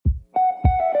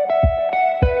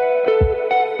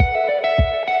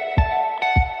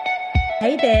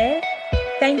Hey there.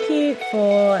 Thank you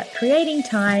for creating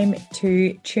time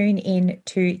to tune in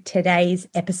to today's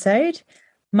episode.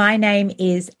 My name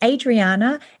is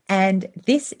Adriana, and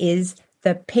this is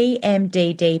the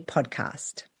PMDD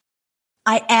podcast.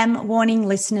 I am warning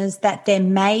listeners that there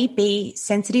may be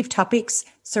sensitive topics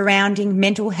surrounding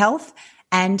mental health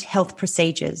and health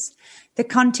procedures. The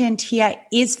content here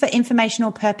is for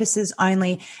informational purposes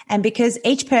only, and because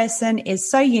each person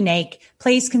is so unique,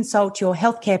 please consult your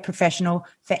healthcare professional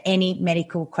for any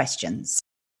medical questions.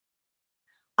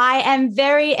 I am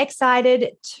very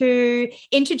excited to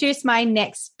introduce my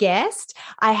next guest.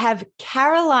 I have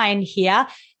Caroline here.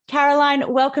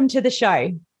 Caroline, welcome to the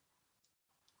show.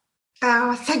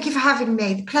 Oh, thank you for having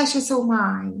me. The pleasure's all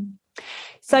mine.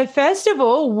 So first of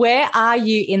all, where are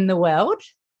you in the world?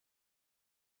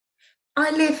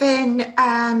 I live in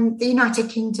the United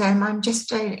Kingdom. I'm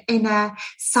just in a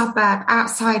suburb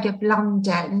outside of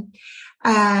London.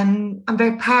 I'm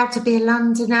very proud to be a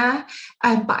Londoner,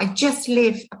 but I just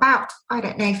live about,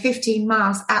 15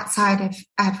 miles outside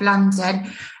of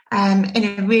London,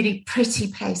 in a really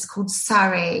pretty place called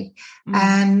Surrey.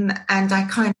 And I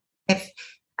kind of live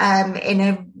in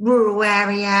a rural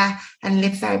area and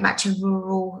live very much a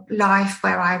rural life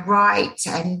where I write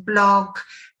and blog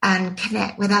and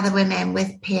connect with other women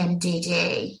with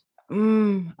PMDD.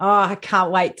 Oh, I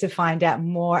can't wait to find out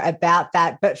more about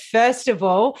that. But first of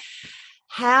all,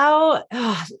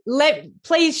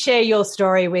 please share your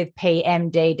story with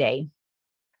PMDD.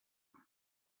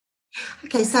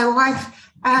 Okay, so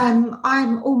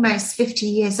I'm almost 50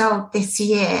 years old this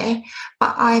year,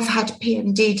 but I've had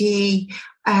PMDD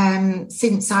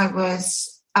since I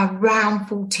was around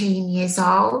 14 years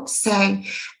old. So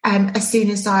as soon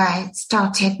as I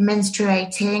started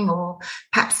menstruating, or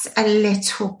perhaps a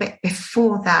little bit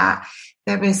before that,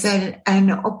 there was an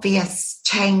obvious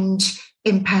change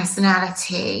in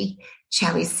personality,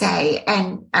 shall we say,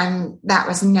 and that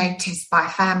was noticed by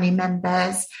family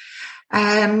members.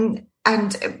 And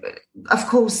of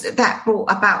course, that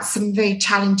brought about some very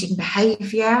challenging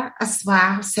behaviour as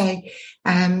well. So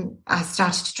I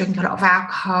started to drink a lot of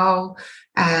alcohol,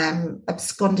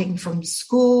 absconding from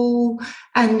school.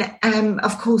 And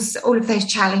of course, all of those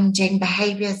challenging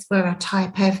behaviours were a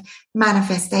type of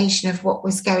manifestation of what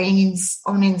was going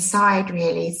on inside,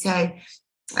 really. So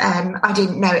I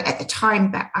didn't know it at the time,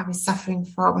 but I was suffering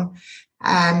from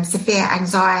severe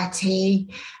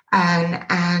anxiety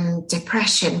and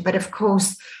depression. But of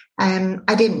course,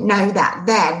 I didn't know that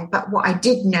then. But what I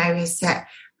did know is that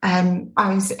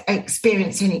I was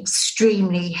experiencing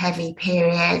extremely heavy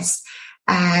periods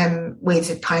with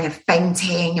a kind of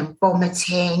fainting and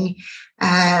vomiting,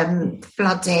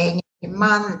 flooding a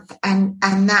month. And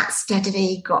that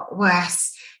steadily got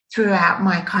worse throughout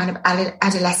my kind of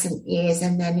adolescent years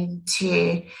and then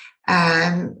into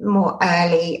more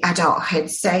early adulthood.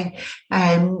 So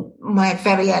my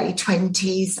very early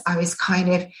 20s, I was kind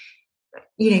of,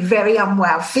 very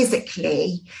unwell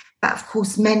physically, but of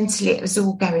course mentally it was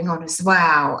all going on as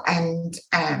well. And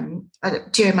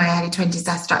during my early 20s,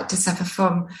 I started to suffer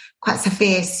from quite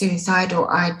severe suicidal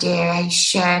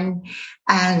ideation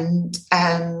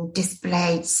and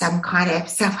displayed some kind of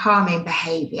self-harming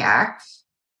behaviour.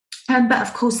 But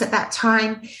of course, at that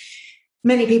time,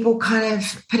 many people kind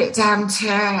of put it down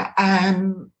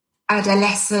to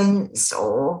adolescence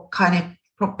or kind of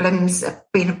problems of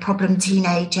being a problem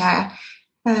teenager.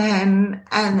 And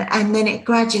then it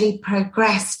gradually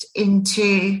progressed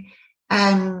into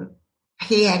PND,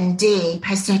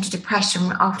 postnatal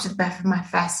depression, after the birth of my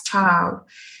first child.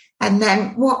 And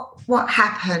then what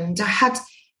happened? I had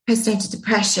postnatal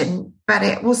depression, but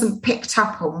it wasn't picked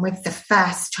up on with the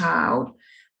first child.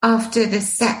 After the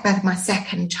birth of my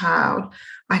second child,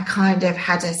 I kind of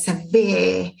had a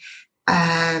severe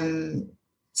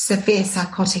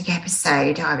psychotic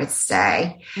episode, I would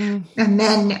say. And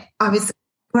then I was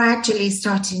gradually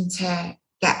starting to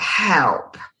get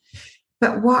help.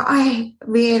 But what I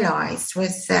realised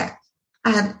was that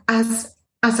as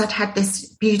I'd had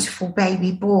this beautiful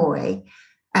baby boy,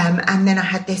 and then I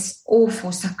had this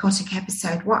awful psychotic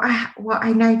episode, what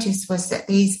I noticed was that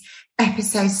these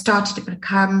episodes started to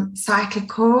become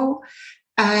cyclical,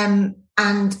 and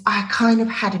I kind of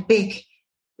had a big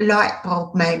light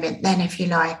bulb moment then, if you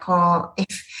like, or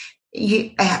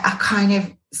a kind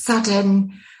of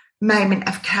sudden moment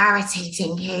of clarity,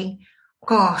 thinking,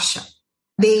 gosh,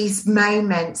 these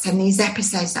moments and these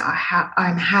episodes that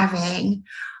I'm having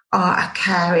are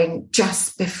occurring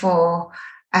just before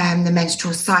the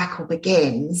menstrual cycle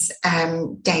begins,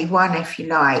 day one, if you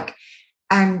like.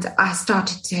 And I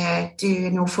started to do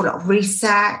an awful lot of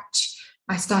research.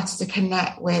 I started to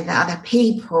connect with other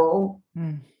people,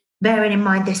 bearing in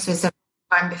mind this was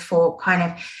time before kind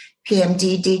of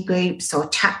PMDD groups or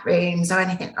chat rooms or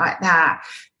anything like that.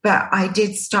 But I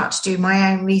did start to do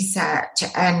my own research,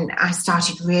 and I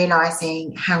started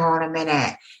realizing, hang on a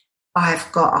minute,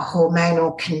 I've got a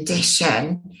hormonal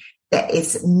condition that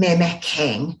is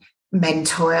mimicking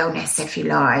mental illness, if you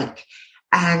like.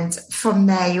 And from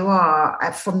there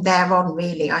on,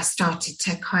 really, I started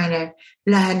to kind of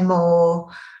learn more,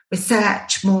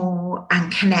 research more,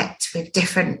 and connect with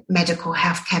different medical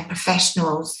healthcare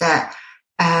professionals that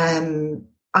I'm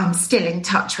still in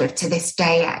touch with to this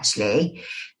day, actually.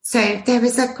 So there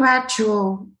was a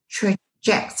gradual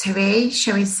trajectory,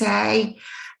 shall we say,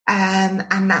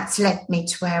 and that's led me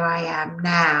to where I am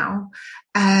now.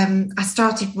 I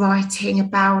started writing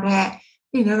about it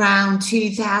in around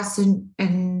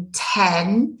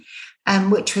 2010,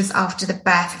 which was after the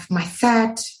birth of my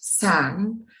third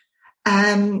son.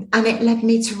 And it led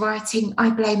me to writing I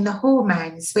Blame the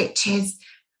Hormones, which is,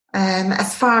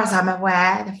 as far as I'm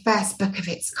aware, the first book of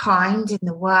its kind in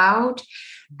the world,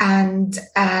 and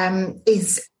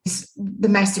is the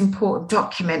most important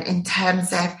document in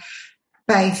terms of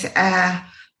both my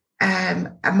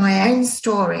own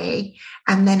story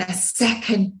and then a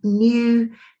second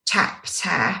new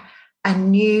chapter, a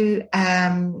new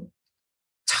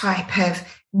type of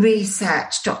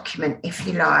research document, if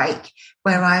you like,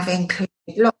 where I've included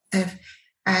lots of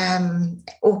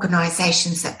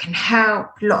organisations that can help,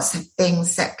 lots of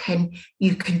things that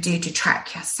you can do to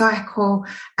track your cycle,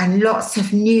 and lots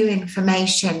of new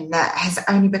information that has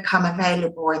only become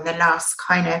available in the last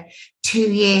kind of 2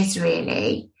 years,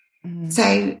 really.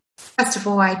 So first of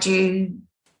all, I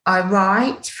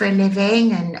write for a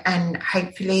living and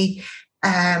hopefully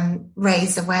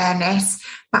raise awareness,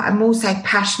 but I'm also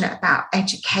passionate about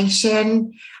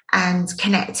education and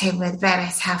connecting with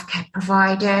various healthcare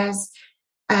providers.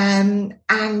 And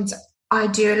I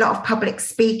do a lot of public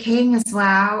speaking as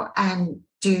well and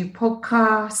do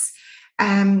podcasts.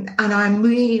 And I'm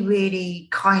really, really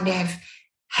kind of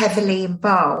heavily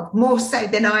involved, more so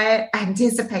than I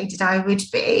anticipated I would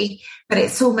be. But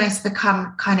it's almost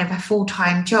become kind of a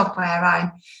full-time job where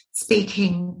I'm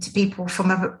speaking to people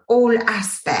from all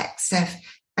aspects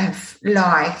of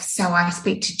life. So I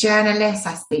speak to journalists,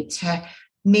 I speak to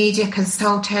media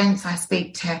consultants, I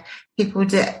speak to people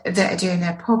that are doing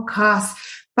their podcasts.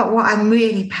 But what I'm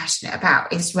really passionate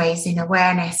about is raising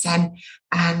awareness and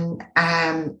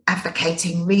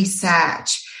advocating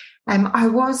research. I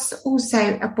was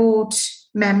also a board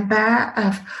member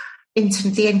of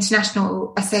the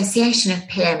International Association of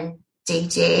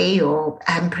PMDD or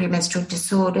premenstrual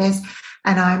disorders,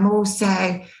 and I'm also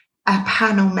a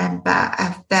panel member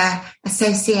of the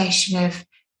Association of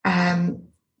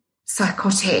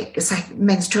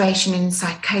menstruation and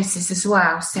psychosis as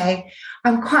well. So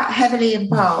I'm quite heavily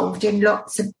involved in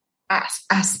lots of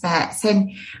aspects,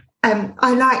 and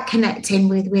I like connecting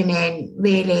with women,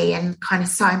 really, and kind of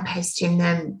signposting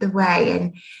them the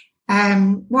way.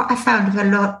 And what I found with a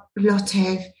lot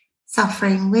of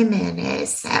suffering women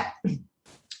is that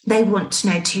they want to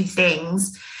know two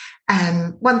things.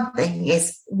 One thing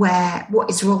is what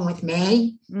is wrong with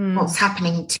me, what's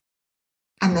happening to me,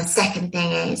 and the second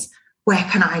thing is where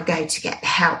can I go to get the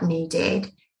help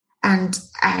needed. And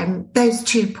those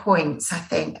 2 points, I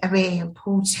think, are really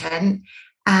important.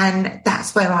 And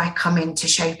that's where I come in to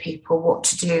show people what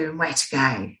to do and where to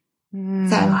go.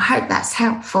 So I hope that's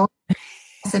helpful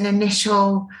as an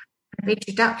initial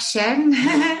introduction.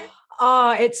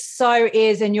 Oh, it so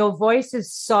is. And your voice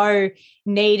is so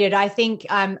needed. I think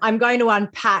I'm going to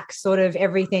unpack sort of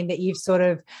everything that you've sort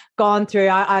of gone through.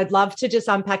 I'd love to just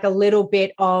unpack a little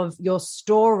bit of your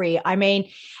story. I mean,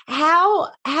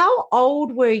 how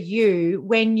old were you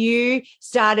when you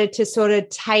started to sort of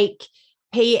take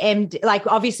PMD? Like,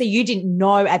 obviously you didn't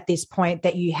know at this point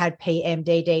that you had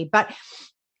PMDD, but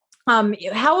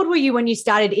how old were you when you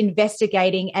started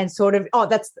investigating and sort of,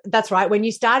 that's right, when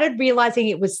you started realizing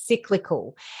it was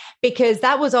cyclical? Because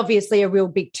that was obviously a real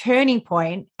big turning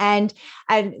point. And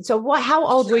so how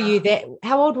old were you then?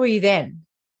 How old were you then?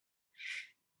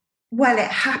 Well, it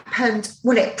happened,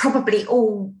 it probably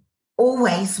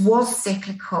always was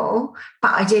cyclical,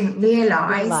 but I didn't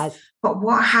realize. But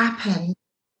what happened,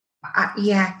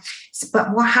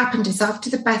 but what happened is after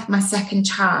the birth of my second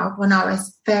child, when I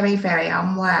was very, very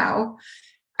unwell,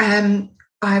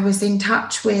 I was in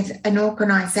touch with an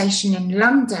organisation in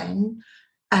London,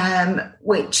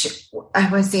 which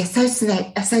was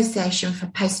the Association for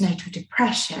Postnatal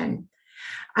Depression.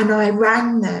 And I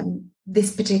rang them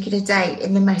this particular day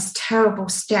in the most terrible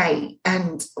state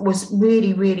and was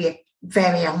really, really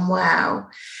very unwell.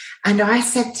 And I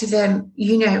said to them,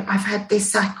 I've had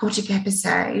this psychotic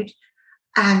episode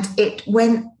and it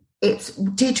went it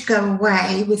did go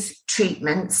away with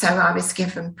treatment. So I was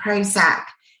given Prozac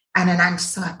and an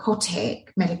antipsychotic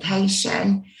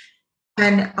medication.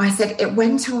 And I said, it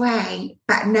went away,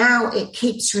 but now it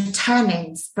keeps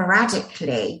returning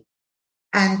sporadically.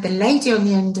 And the lady on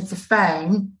the end of the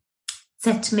phone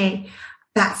said to me,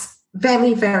 that's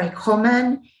very, very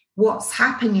common. What's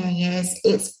happening is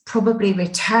it's probably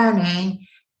returning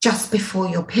just before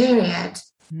your period.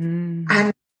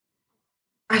 And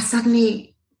I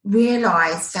suddenly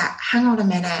realised that, hang on a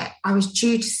minute, I was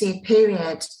due to see a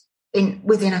period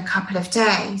within a couple of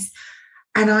days.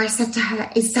 And I said to her,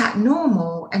 is that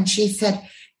normal? And she said,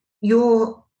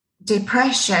 your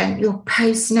depression, your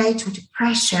postnatal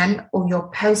depression or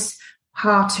your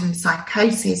postpartum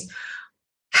psychosis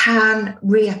can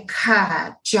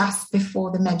reoccur just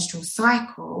before the menstrual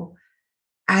cycle.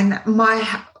 And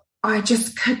I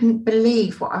just couldn't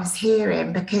believe what I was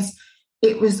hearing, because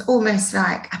it was almost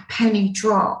like a penny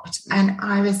dropped. And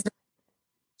I was,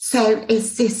 so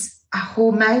is this a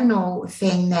hormonal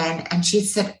thing then? And she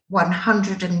said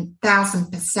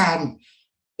 100,000%.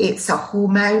 It's a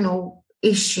hormonal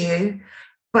issue,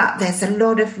 but there's a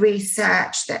lot of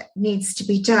research that needs to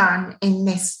be done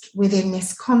within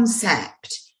this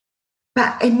concept.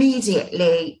 But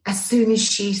immediately, as soon as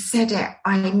she said it,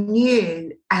 I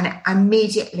knew, and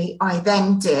immediately I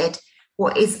then did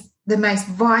what is the most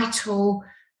vital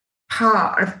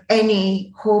part of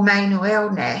any hormonal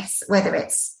illness, whether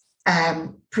it's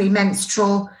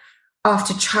premenstrual,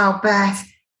 after childbirth,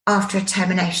 after a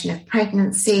termination of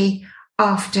pregnancy,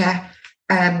 after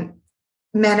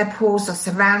menopause or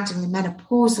surrounding the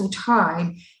menopausal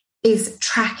time, is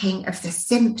tracking of the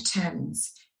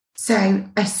symptoms. So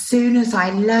as soon as I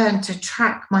learned to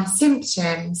track my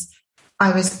symptoms,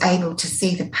 I was able to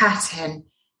see the pattern.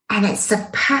 And it's the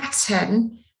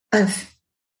pattern of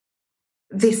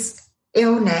this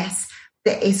illness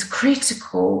that is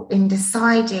critical in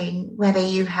deciding whether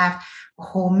you have a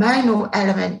hormonal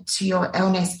element to your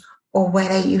illness or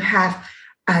whether you have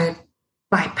a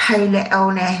bipolar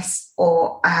illness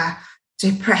or a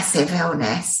depressive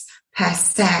illness per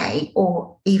se,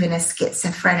 or even a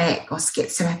schizophrenic or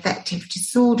schizoaffective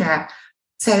disorder.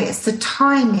 So it's the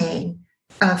timing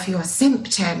of your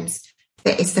symptoms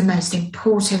that is the most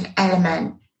important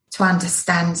element to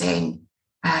understanding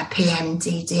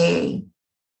PMDD.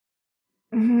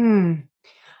 And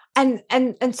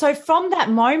so from that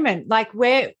moment, what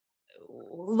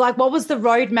was the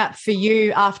roadmap for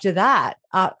you after that?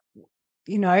 So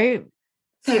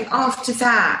after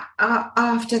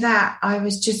that, I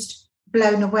was just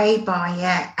blown away by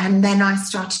it. And then I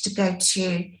started to go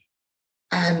to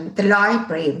the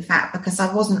library, in fact, because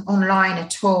I wasn't online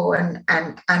at all and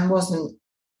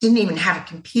didn't even have a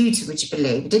computer, would you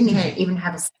believe? I didn't even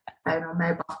have a cell phone or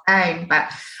mobile phone, but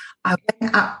I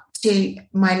went up to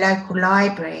my local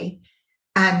library,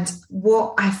 and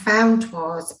what I found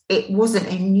was it wasn't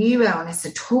a new illness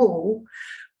at all,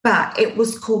 but it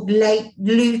was called late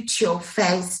luteal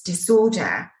phase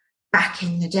disorder back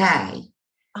in the day.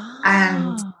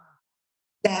 And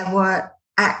there were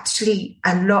actually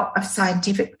a lot of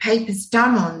scientific papers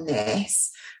done on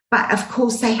this, but of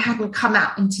course they hadn't come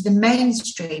out into the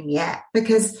mainstream yet,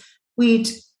 because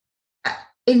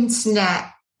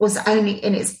internet was only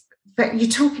in its, but you're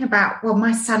talking about, well,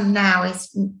 my son now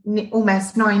is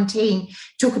almost 19,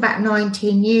 talk about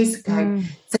 19 years ago.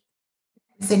 So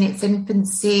it's in its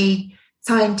infancy.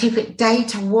 Scientific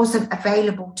data wasn't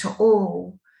available to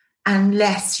all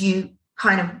unless you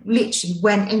kind of literally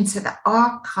went into the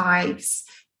archives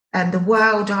and the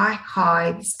world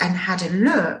archives and had a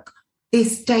look.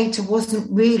 This data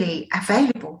wasn't really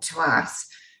available to us.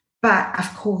 But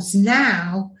of course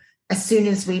now, as soon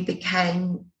as we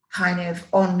became kind of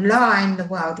online, the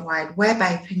World Wide Web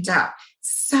opened up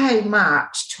so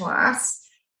much to us,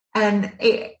 and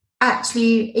it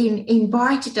actually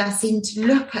invited us in to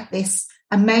look at this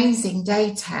amazing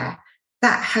data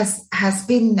that has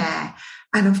been there.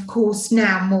 And of course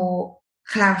now more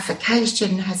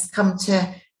clarification has come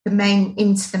to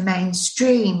into the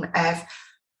mainstream of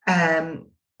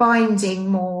finding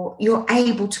more. You're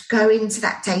able to go into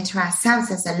that data ourselves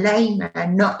as a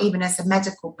layman, not even as a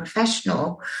medical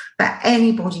professional, but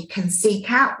anybody can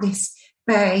seek out this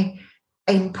very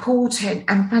important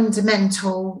and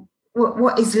fundamental,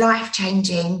 what is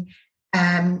life-changing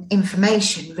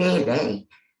information, really.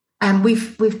 And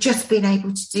we've just been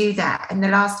able to do that in the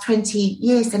last 20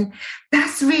 years. And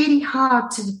that's really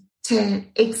hard to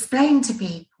explain to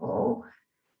people,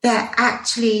 that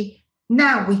actually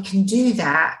now we can do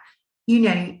that,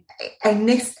 and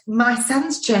my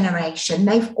son's generation,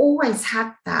 they've always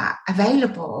had that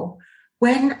available.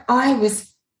 When I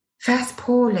was first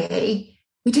poorly,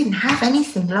 we didn't have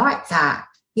anything like that.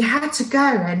 You had to go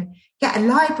and get a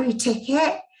library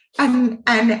ticket and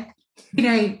join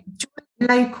the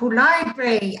local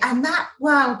library. And that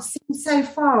world seems so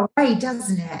far away,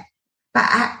 doesn't it? But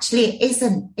actually it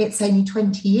isn't. It's only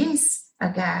 20 years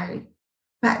ago.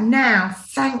 But now,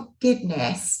 thank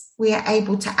goodness, we are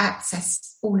able to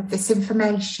access all of this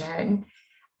information,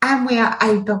 and we are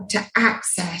able to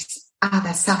access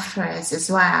other sufferers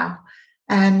as well.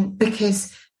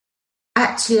 Because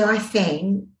actually, I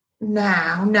think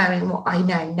now, knowing what I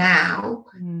know now,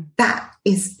 that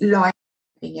is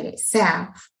life-changing in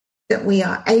itself, that we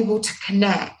are able to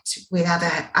connect with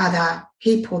other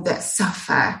people that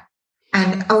suffer,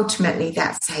 and ultimately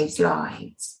that saves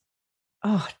lives.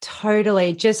 Oh,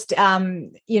 totally. Just,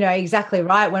 exactly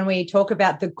right. When we talk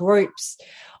about the groups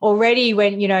already,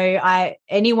 when,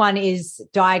 anyone is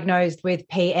diagnosed with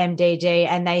PMDD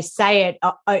and they say it,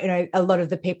 a lot of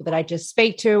the people that I just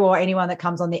speak to or anyone that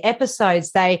comes on the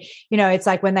episodes, they, it's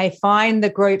like when they find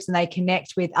the groups and they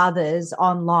connect with others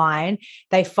online,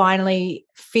 they finally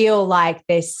feel like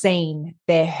they're seen,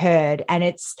 they're heard. And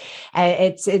it's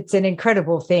an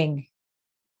incredible thing.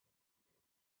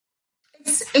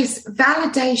 It's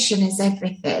validation is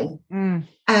everything.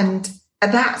 And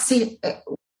that's it,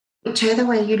 whichever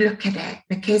way you look at it,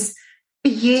 because for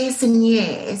years and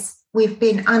years, we've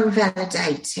been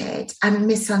unvalidated and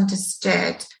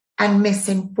misunderstood and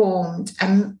misinformed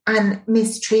and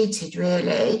mistreated,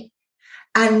 really.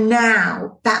 And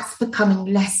now that's becoming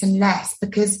less and less,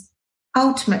 because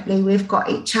ultimately we've got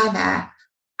each other,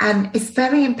 and it's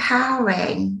very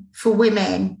empowering for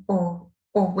women or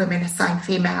women assigned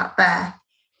female at birth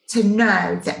to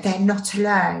know that they're not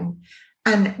alone.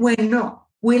 And we're not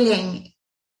willing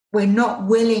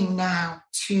now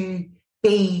to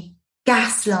be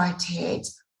gaslighted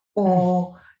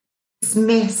or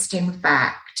dismissed, in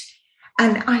fact.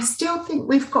 And I still think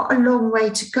we've got a long way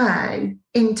to go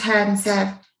in terms of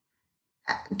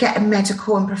getting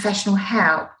medical and professional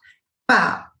help.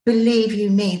 But believe you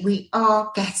me, we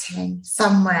are getting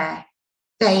somewhere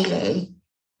daily.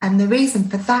 And the reason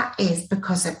for that is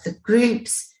because of the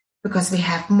groups, because we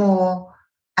have more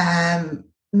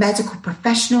medical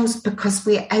professionals, because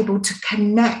we're able to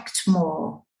connect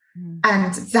more.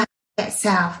 And that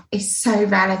itself is so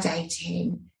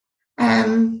validating.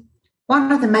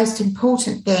 One of the most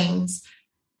important things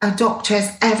a doctor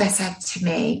has ever said to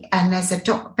me, and there's a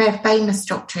very famous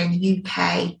doctor in the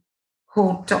UK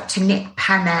called Dr. Nick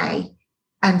Panay,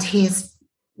 and he is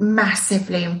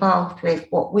massively involved with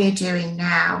what we're doing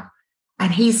now.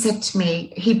 And he said to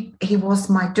me, he was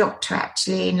my doctor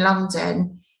actually in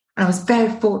London, and I was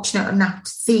very fortunate enough to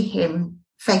see him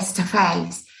face to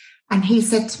face. And he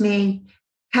said to me,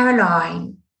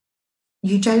 Caroline,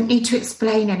 you don't need to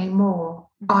explain anymore.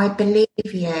 I believe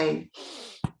you.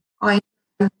 I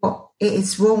know what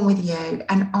is wrong with you,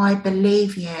 and I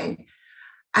believe you.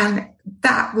 And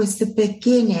that was the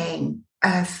beginning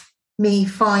of me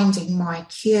finding my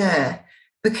cure,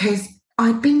 because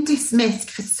I'd been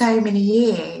dismissed for so many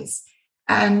years,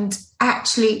 and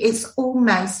actually it's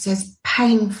almost as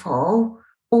painful,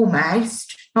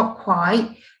 almost, not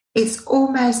quite, it's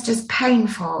almost as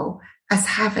painful as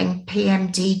having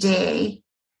PMDD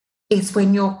is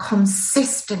when you're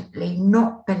consistently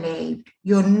not believed,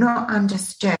 you're not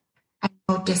understood, and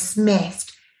you're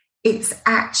dismissed. It's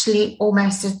actually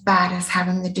almost as bad as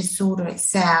having the disorder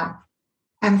itself.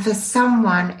 And for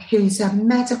someone who's a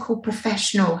medical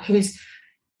professional, who's,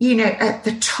 at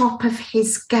the top of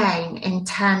his game in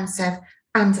terms of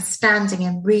understanding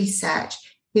and research,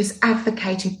 who's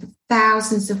advocated for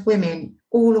thousands of women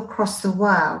all across the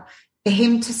world, for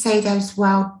him to say those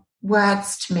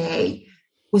words to me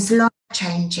was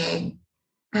life-changing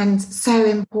and so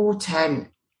important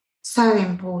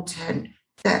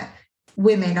that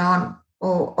women aren't,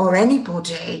 or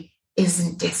anybody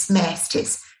isn't dismissed.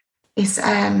 It's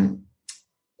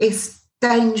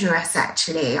dangerous,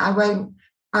 actually. I won't.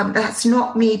 That's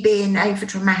not me being over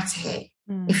dramatic.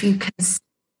 If you can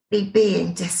see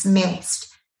being dismissed,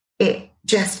 it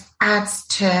just adds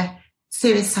to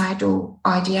suicidal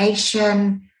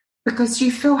ideation, because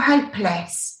you feel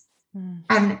hopeless,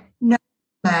 and no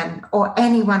man or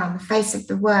anyone on the face of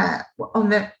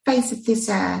this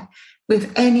earth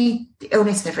with any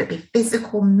illness, whether it be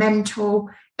physical, mental,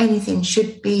 anything,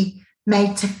 should be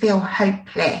made to feel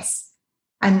hopeless.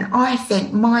 And I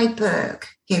think my book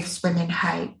gives women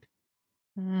hope.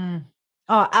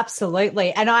 Oh,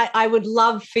 absolutely. And I would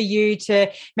love for you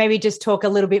to maybe just talk a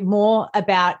little bit more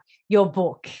about your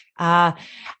book.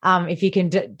 If you can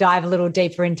dive a little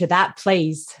deeper into that,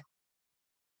 please.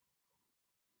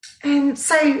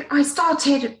 So I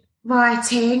started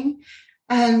writing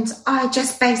And I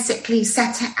just basically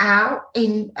set it out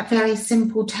in a very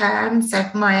simple terms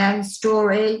of my own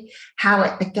story, how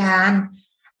it began,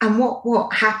 and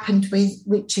what happened with,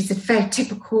 which is a very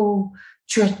typical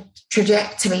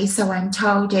trajectory, so I'm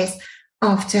told, is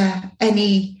after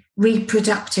any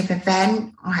reproductive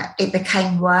event, it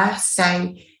became worse.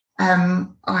 So I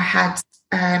had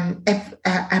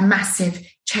a massive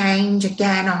change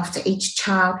again after each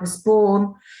child was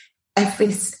born.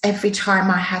 Every time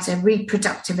I had a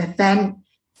reproductive event,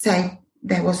 so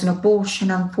there was an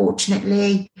abortion,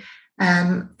 unfortunately,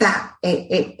 that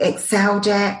it excelled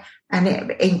it and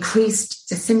it increased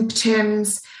the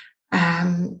symptoms.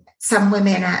 Some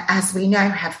women, as we know,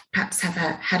 have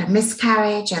had a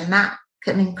miscarriage, and that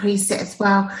can increase it as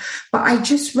well. But I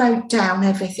just wrote down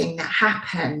everything that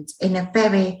happened in a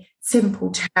very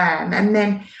simple term. And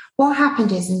then what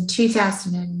happened is in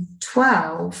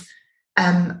 2012,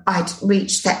 I'd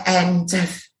reached the end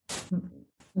of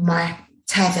my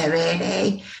tether,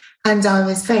 really. And I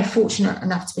was very fortunate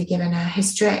enough to be given a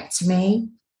hysterectomy.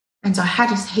 And I had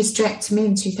a hysterectomy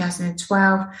in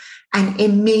 2012, and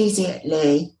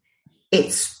immediately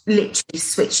it's literally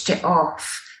switched it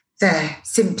off, the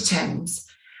symptoms.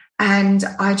 And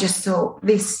I just thought,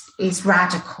 this is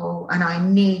radical and I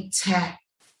need to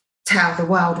tell the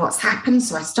world what's happened.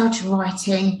 So I started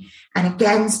writing and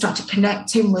again started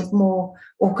connecting with more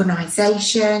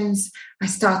organisations. I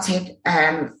started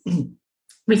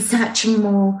researching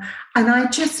more, and I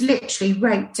just literally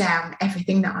wrote down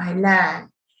everything that I learned.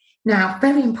 Now,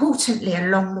 very importantly,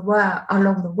 along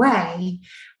the way,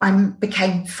 I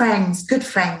became good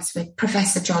friends with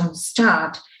Professor John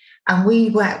Studd, and we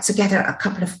worked together at a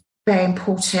couple of very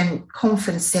important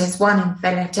conferences, one in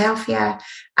Philadelphia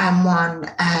and one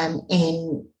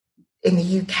in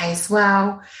the UK as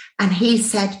well. And he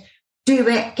said, do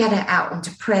it, get it out onto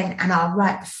print, and I'll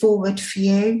write the foreword for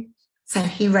you. So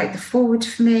he wrote the foreword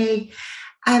for me.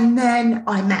 And then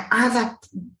I met other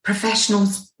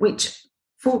professionals,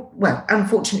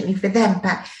 unfortunately for them,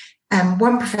 but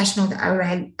one professional that I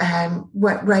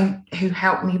wrote who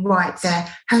helped me write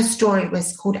her story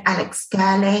was called Alex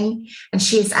Gerling, and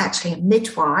she is actually a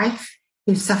midwife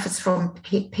who suffers from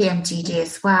PMDD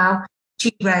as well.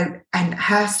 She wrote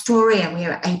her story, and we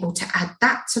were able to add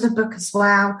that to the book as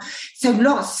well. So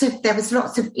there was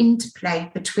lots of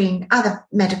interplay between other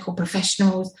medical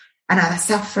professionals and other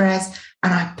sufferers,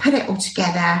 and I put it all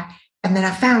together. And then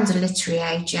I found a literary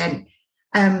agent.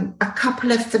 A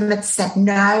couple of them had said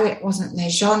no, it wasn't their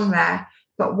genre,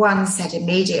 but one said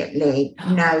immediately,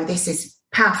 no, this is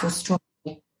a powerful story,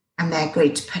 and they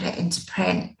agreed to put it into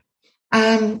print.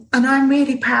 And I'm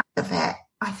really proud of it.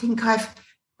 I think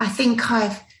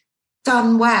I've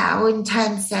done well in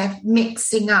terms of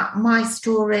mixing up my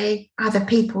story, other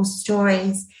people's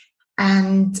stories,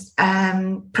 and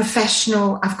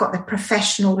professional. I've got the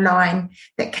professional line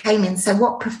that came in. So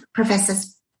what Professor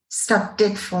Studd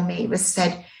did for me was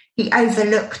said he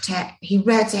overlooked it, he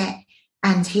read it,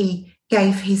 and he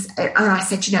gave and I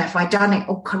said, have I done it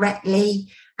all correctly?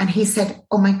 And he said,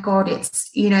 oh my God, it's,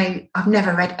 I've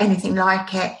never read anything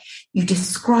like it. You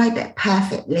describe it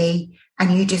perfectly,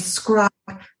 and you describe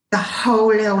the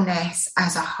whole illness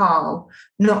as a whole,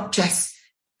 not just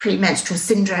premenstrual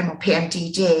syndrome or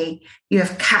PMDD. You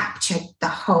have captured the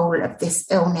whole of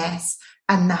this illness,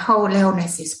 and the whole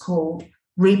illness is called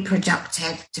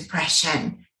reproductive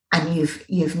depression, and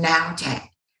you've nailed it.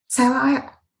 So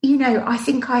I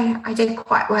think I did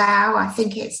quite well. I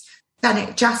think it's done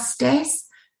it justice.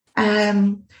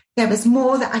 There was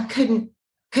more that I could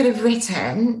have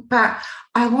written, but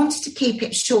I wanted to keep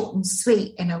it short and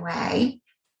sweet in a way,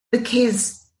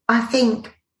 because I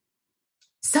think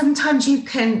sometimes you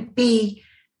can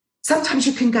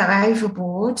go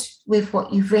overboard with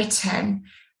what you've written,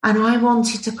 and I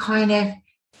wanted to kind of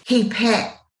keep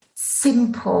it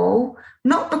simple,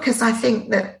 not because I think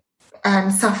that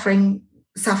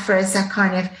sufferers are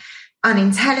kind of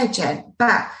unintelligent,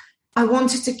 but I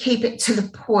wanted to keep it to the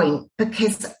point,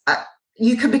 because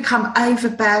you can become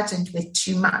overburdened with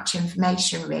too much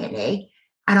information, really.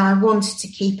 And I wanted to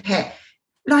keep it,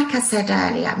 like I said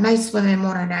earlier, most women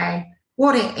want to know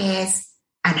what it is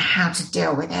and how to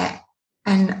deal with it.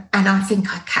 And I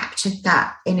think I captured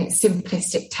that in its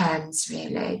simplistic terms,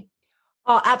 really.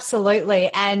 Oh,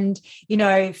 absolutely. And,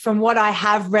 from what I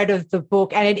have read of the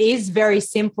book, and it is very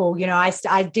simple,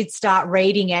 I did start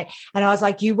reading it, and I was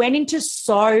like, you went into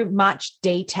so much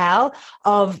detail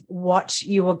of what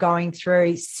you were going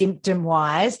through symptom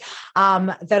wise,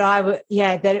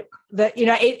 that that,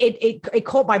 it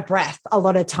caught my breath a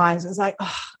lot of times. It was like,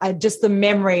 just the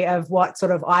memory of what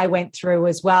sort of I went through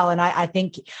as well. And I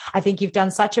think you've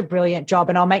done such a brilliant job,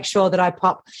 and I'll make sure that I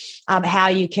pop how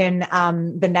you can,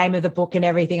 the name of the book and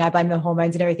everything, I Blame the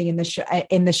Hormones and everything in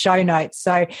the show notes.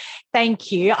 So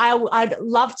thank you. I'd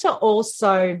love to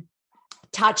also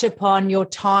touch upon your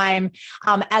time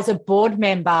as a board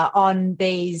member on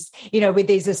these, with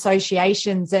these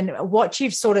associations, and what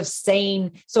you've sort of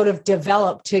seen sort of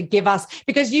develop to give us,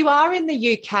 because you are in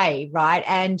the UK, right?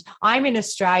 And I'm in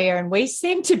Australia, and we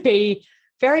seem to be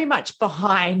very much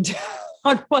behind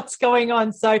on what's going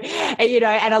on. So,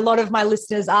 and a lot of my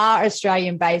listeners are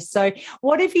Australian based. So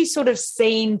what have you sort of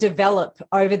seen develop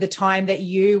over the time that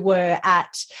you were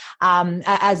as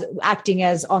acting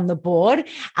as on the board?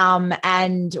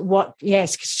 And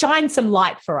shine some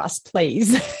light for us,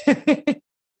 please.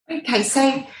 Okay.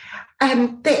 So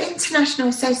the International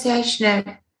Association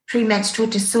of Premenstrual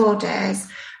Disorders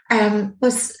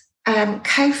was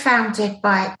co-founded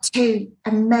by two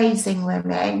amazing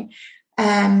women.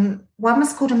 One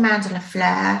was called Amanda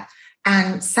LaFleur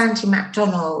and Sandy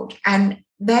MacDonald. And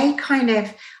they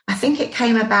I think it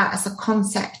came about as a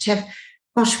concept of,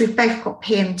 gosh, we've both got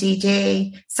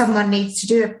PMDD. Someone needs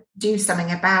to do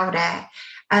something about it.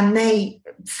 And they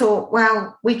thought,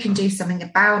 well, we can do something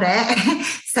about it.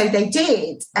 So they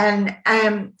did. And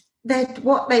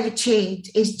what they've achieved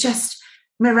is just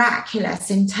miraculous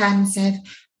in terms of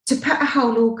to put a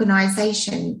whole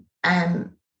organisation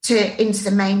into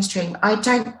the mainstream. I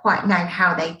don't quite know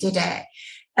how they did it,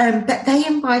 but they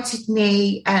invited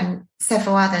me and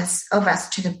several others of us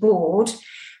to the board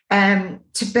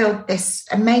to build this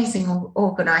amazing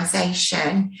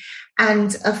organisation.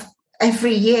 And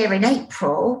every year in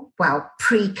April, well,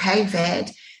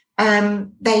 pre-COVID,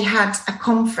 they had a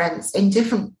conference in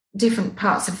different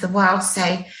parts of the world.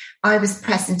 So I was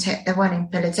present at the one in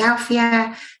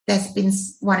Philadelphia. There's been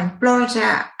one in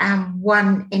Florida and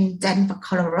one in Denver,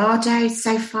 Colorado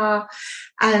so far.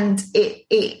 And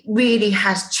it really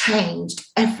has changed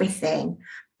everything,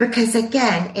 because,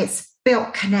 again, it's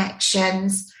built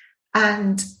connections,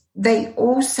 and they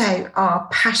also are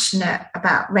passionate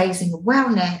about raising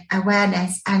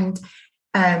awareness and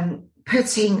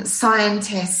putting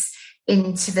scientists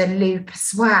into the loop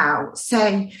as well.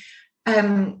 So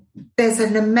there's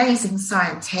an amazing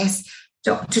scientist,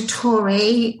 Dr.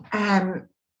 Tori.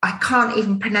 I can't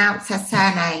even pronounce her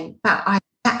surname, but I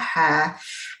met her,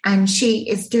 and she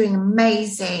is doing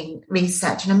amazing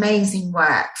research and amazing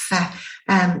work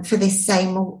for this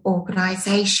same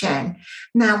organisation.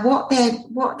 Now, what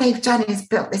they've done is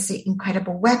built this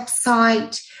incredible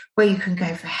website where you can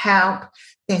go for help.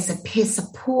 There's a peer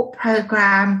support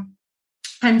program,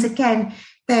 and again,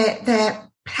 they're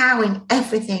ploughing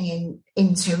everything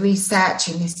into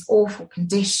researching this awful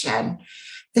condition.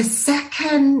 The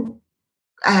second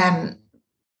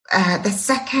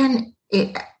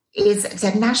is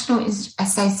the National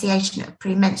Association of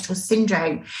Premenstrual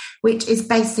Syndrome, which is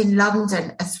based in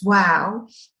London as well,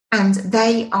 and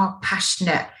they are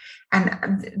passionate.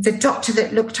 And the doctor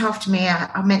that looked after me,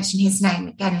 I'll mention his name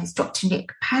again, is Dr.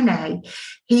 Nick Penney.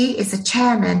 He is the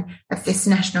chairman of this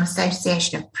National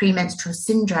Association of Premenstrual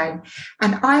Syndrome.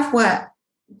 And I've worked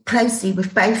closely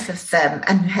with both of them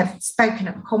and have spoken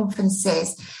at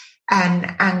conferences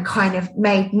and kind of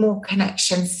made more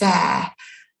connections there.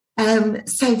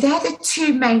 So they're the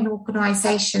two main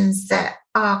organisations that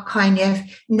are kind of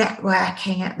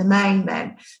networking at the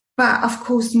moment. But of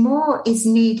course, more is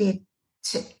needed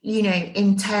to,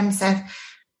 in terms of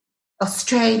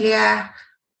Australia,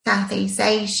 Southeast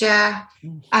Asia,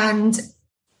 and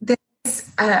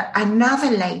there's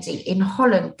another lady in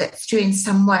Holland that's doing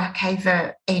some work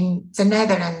over in the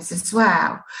Netherlands as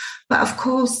well. But of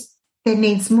course, there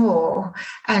needs more.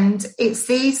 And it's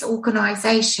these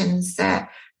organisations that,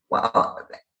 are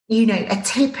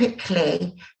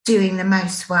typically doing the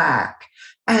most work.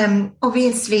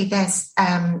 Obviously, there's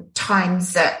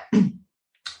times that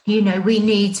we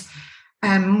need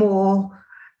more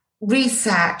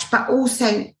research, but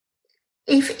also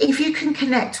if you can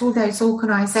connect all those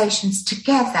organisations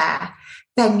together,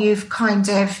 then you've kind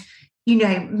of,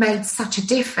 made such a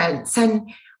difference. And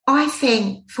I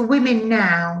think for women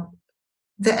now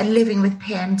that are living with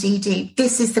PMDD,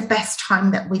 this is the best time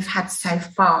that we've had so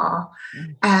far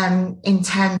in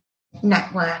terms of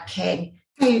networking.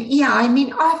 So,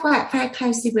 I've worked very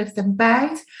closely with them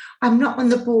both. I'm not on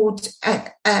the board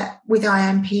with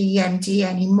IMPEMD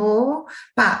anymore,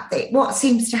 but what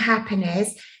seems to happen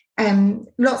is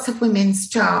lots of women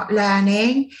start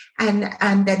learning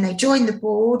and then they join the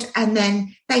board, and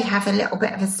then they have a little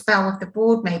bit of a spell with the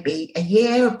board, maybe a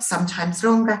year, sometimes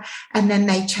longer, and then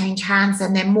they change hands,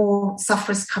 and then more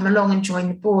sufferers come along and join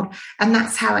the board. And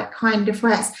that's how it kind of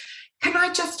works. Can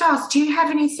I just ask, do you have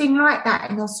anything like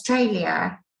that in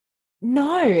Australia?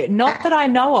 No, not that I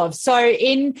know of. So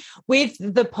with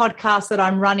the podcast that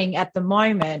I'm running at the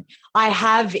moment, I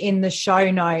have in the show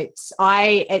notes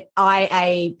IAPMD.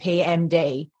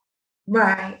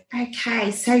 Right.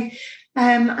 Okay. So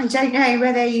I don't know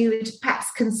whether you would perhaps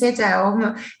consider,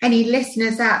 or any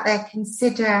listeners out there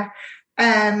consider,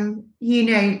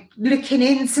 looking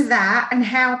into that and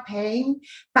helping.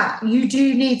 But you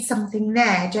do need something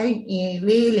there, don't you?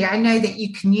 Really, I know that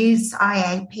you can use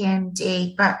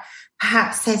IAPMD, but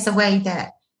perhaps there's a way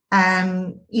that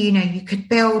you could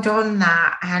build on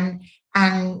that and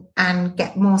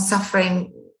get more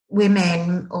suffering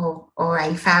women or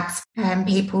AFABs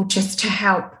people just to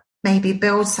help maybe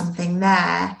build something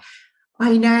there.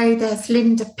 I know there's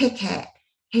Linda Pickett,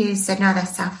 who's another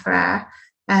sufferer,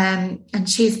 and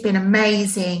she's been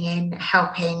amazing in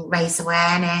helping raise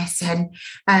awareness and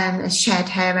has shared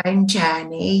her own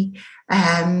journey,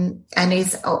 and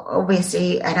is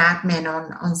obviously an admin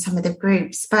on some of the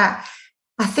groups. But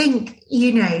I think,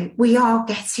 we are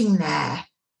getting there.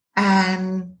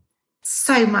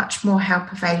 So much more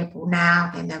help available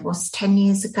now than there was 10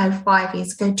 years ago, 5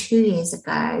 years ago, 2 years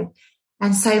ago.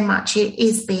 And so much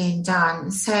is being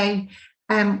done. So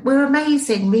we're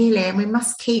amazing, really, and we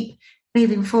must keep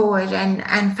moving forward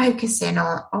and focusing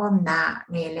on that,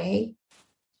 really.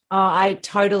 Oh, I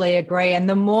totally agree. And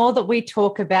the more that we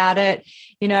talk about it,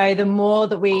 the more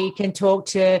that we can talk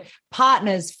to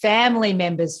partners, family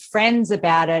members, friends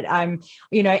about it.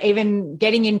 Even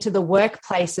getting into the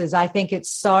workplaces, I think it's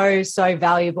so, so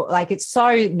valuable. Like, it's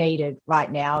so needed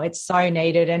right now. It's so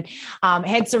needed. And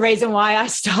hence the reason why I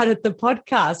started the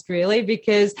podcast, really,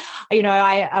 because,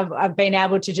 I've been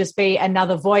able to just be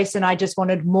another voice, and I just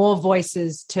wanted more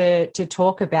voices to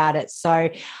talk about it. So,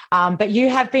 but you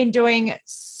have been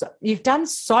you've done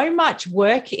so much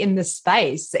work in the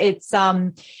space.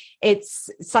 It's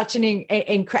such an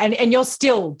and you're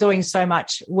still doing so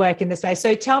much work in the space.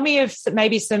 So tell me of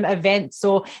maybe some events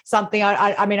or something.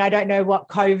 I mean, I don't know what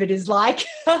COVID is like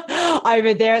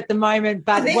over there at the moment,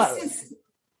 but this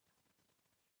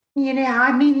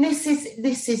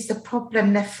is the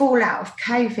problem. The fallout of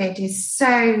COVID is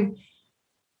so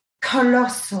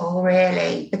colossal,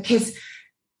 really, because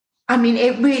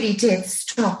it really did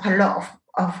stop a lot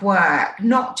of work,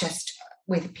 not just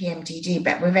with PMDD,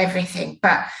 but with everything.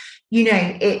 But,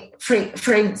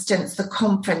 for instance, the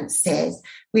conferences,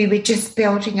 we were just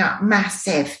building up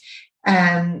massive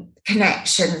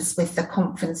connections with the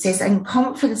conferences. And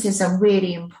conferences are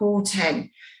really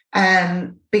important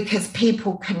because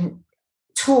people can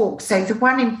talk. So the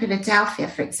one in Philadelphia,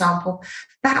 for example,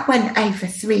 that went over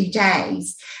 3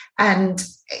 days, and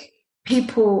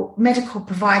medical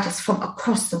providers from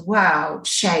across the world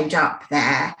showed up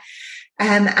there.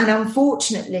 And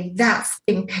unfortunately, that's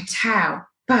been curtailed.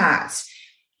 But,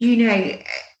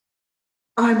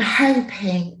 I'm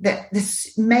hoping that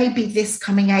this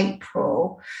coming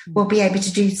April, we'll be able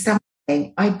to do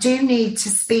something. I do need to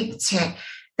speak to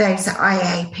those at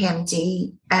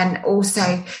IAPMD and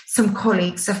also some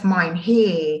colleagues of mine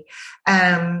here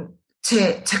to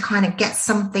kind of get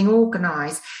something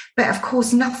organised. But of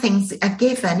course, nothing's a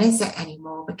given, is it,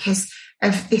 anymore, because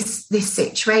of this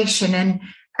situation. And,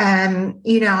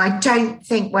 I don't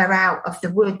think we're out of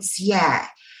the woods yet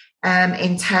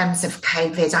in terms of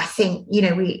COVID. I think,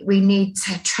 we need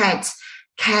to tread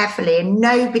carefully, and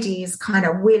nobody is kind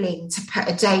of willing to put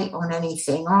a date on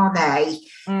anything, are they?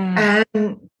 But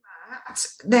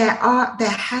there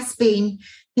has been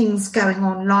things going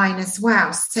online as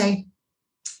well. So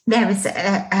there is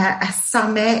a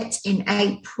summit in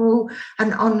April,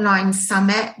 an online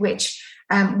summit, which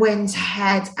went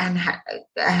ahead and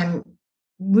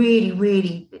really,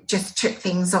 really just took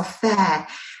things off there.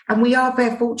 And we are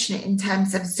very fortunate in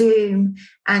terms of Zoom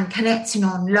and connecting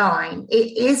online.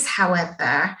 It is,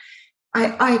 however,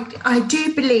 I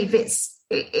do believe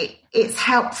it's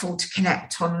helpful to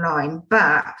connect online,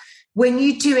 but when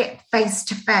you do it face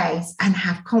to face and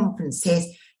have conferences,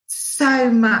 so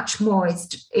much more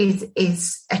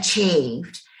is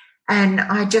achieved. And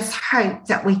I just hope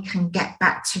that we can get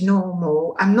back to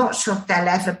normal. I'm not sure if there'll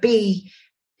ever be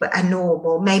a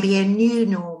normal, maybe a new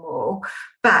normal,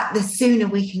 but the sooner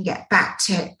we can get back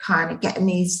to kind of getting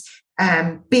these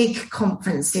big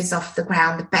conferences off the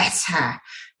ground, the better.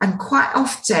 And quite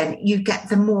often you get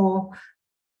the more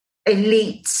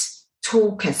elite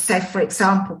talkers. So, for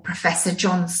example, Professor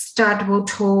John Studd will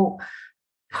talk.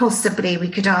 Possibly we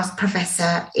could ask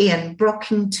Professor Ian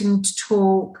Brockington to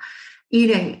talk.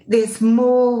 There's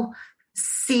more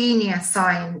senior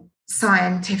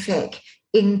scientific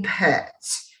input,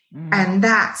 and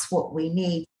that's what we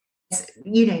need.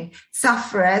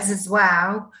 Sufferers as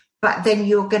well, but then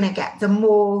you're going to get the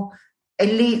more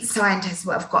elite scientists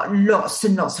who have got lots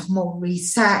and lots of more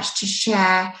research to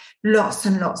share, lots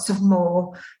and lots of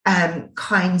more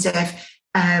data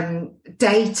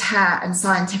and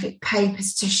scientific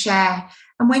papers to share.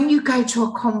 And when you go to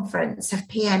a conference of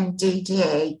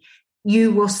PMDD,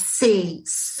 you will see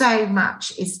so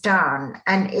much is done,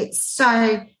 and it's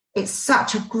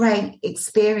such a great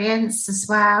experience as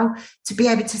well to be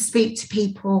able to speak to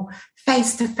people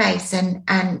face to face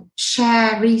and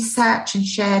share research and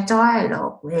share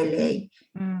dialogue, really.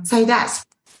 So that's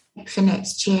for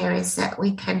next year, is that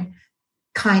we can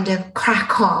kind of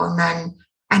crack on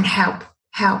and help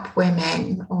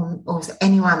women or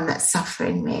anyone that's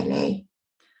suffering, really.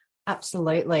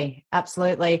 Absolutely.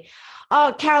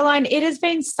 Oh, Caroline, it has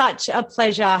been such a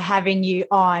pleasure having you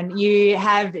on. You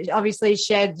have obviously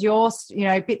shared your,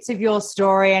 bits of your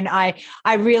story, and I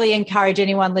really encourage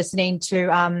anyone listening to,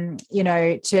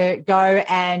 to go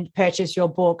and purchase your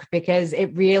book, because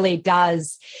it really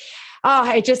does.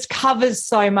 It just covers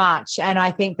so much, and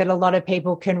I think that a lot of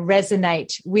people can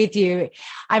resonate with you.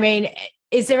 I mean,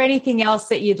 is there anything else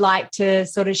that you'd like to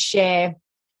sort of share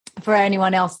for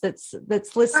anyone else that's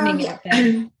listening out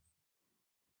there?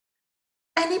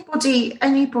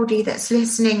 Anybody that's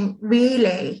listening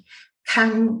really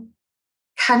can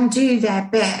do their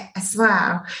bit as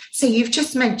well. So you've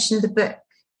just mentioned the book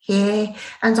here,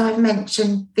 and I've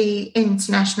mentioned the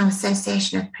International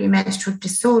Association of Premenstrual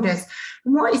Disorders.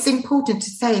 And what is important to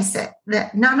say is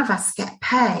that none of us get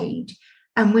paid,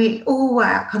 and we all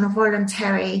work on a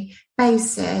voluntary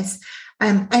basis.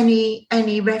 Any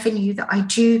revenue that I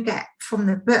do get from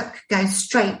the book goes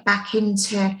straight back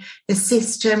into the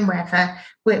system,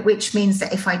 which means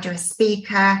that if I do a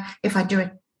speaker, if I do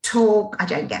a talk, I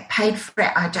don't get paid for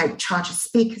it. I don't charge a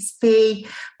speaker's fee,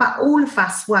 but all of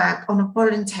us work on a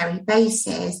voluntary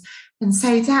basis. And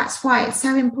so that's why it's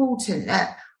so important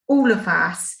that all of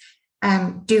us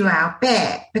do our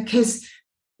bit, because,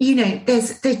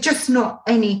 there's just not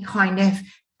any kind of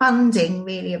funding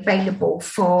really available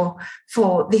for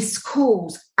this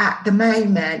cause at the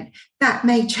moment. That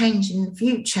may change in the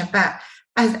future, but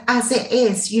as it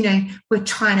is, we're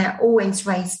trying to always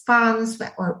raise funds.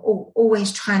 We're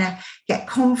always trying to get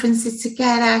conferences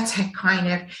together to kind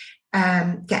of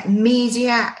get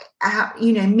media out,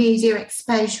 media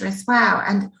exposure as well.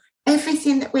 And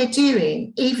everything that we're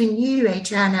doing, even you,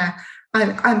 Adriana,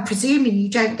 I'm presuming you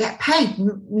don't get paid.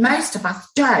 Most of us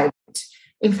don't.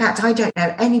 In fact, I don't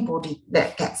know anybody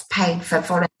that gets paid for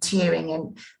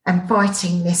volunteering and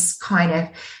fighting this kind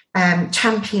of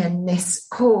champion this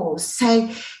cause. So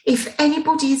if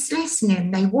anybody is listening,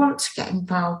 they want to get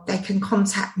involved, they can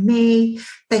contact me,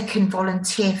 they can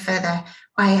volunteer for the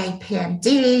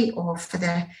IAPMD or for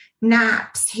the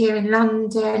NAPS here in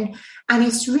London. And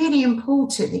it's really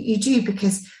important that you do,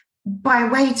 because by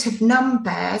weight of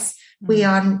numbers, we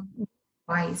are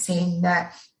realizing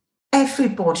that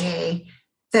everybody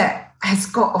that has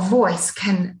got a voice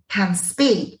can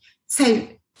speak. So,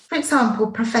 for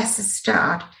example, Professor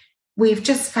Studd, we've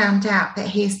just found out that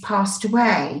he's passed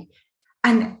away,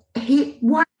 and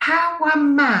how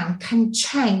one man can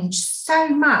change so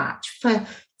much for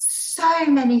so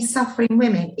many suffering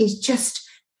women is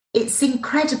it's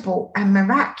incredible and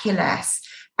miraculous.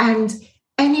 And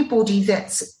anybody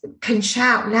that can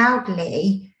shout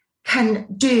loudly can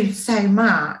do so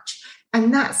much.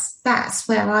 And that's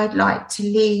where I'd like to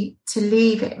leave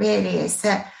it, really, is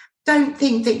that don't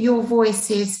think that your voice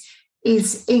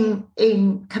is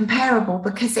incomparable,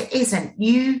 because it isn't.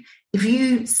 If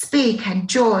you speak and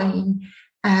join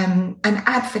and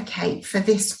advocate for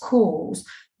this cause,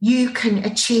 you can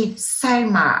achieve so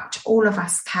much. All of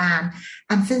us can.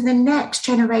 And for the next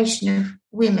generation of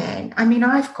women, I mean,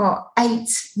 I've got 8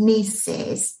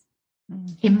 nieces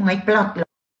in my bloodline.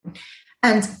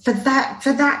 And for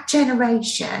that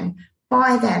generation,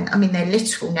 by then, I mean, they're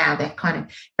little now, they're kind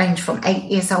of range from 8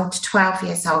 years old to 12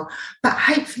 years old. But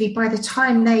hopefully by the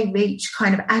time they reach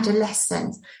kind of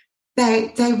adolescence,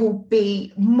 they will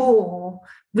be more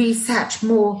research,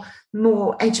 more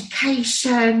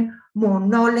education, more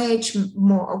knowledge,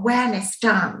 more awareness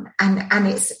done. And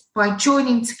it's by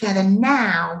joining together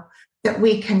now that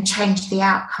we can change the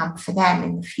outcome for them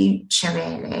in the future,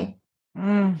 really.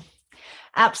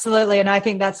 Absolutely. And I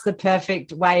think that's the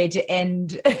perfect way to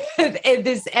end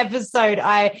this episode.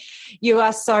 You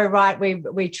are so right.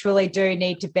 We truly do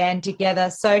need to band together.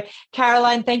 So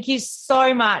Caroline, thank you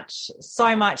so much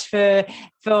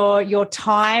for your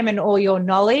time and all your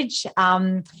knowledge.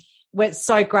 We're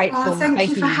so grateful. Oh, thank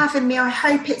you for having me. I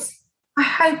hope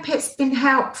it's been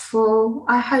helpful.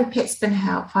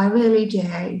 I really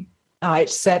do. Oh, it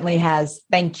certainly has.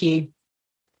 Thank you.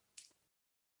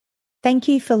 Thank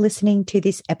you for listening to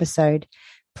this episode.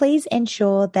 Please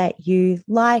ensure that you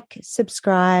like,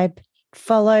 subscribe,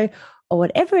 follow, or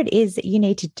whatever it is that you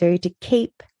need to do to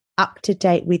keep up to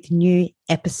date with new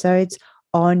episodes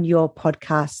on your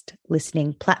podcast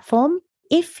listening platform.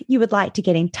 If you would like to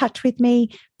get in touch with me,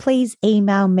 please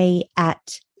email me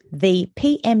at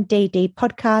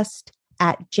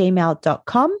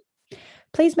thepmddpodcast@gmail.com.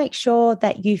 Please make sure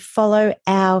that you follow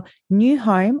our new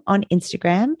home on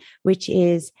Instagram, which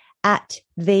is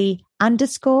 @the_PMDD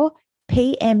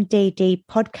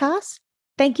podcast.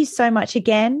 Thank you so much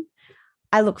again.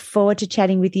 I look forward to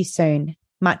chatting with you soon.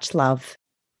 Much love.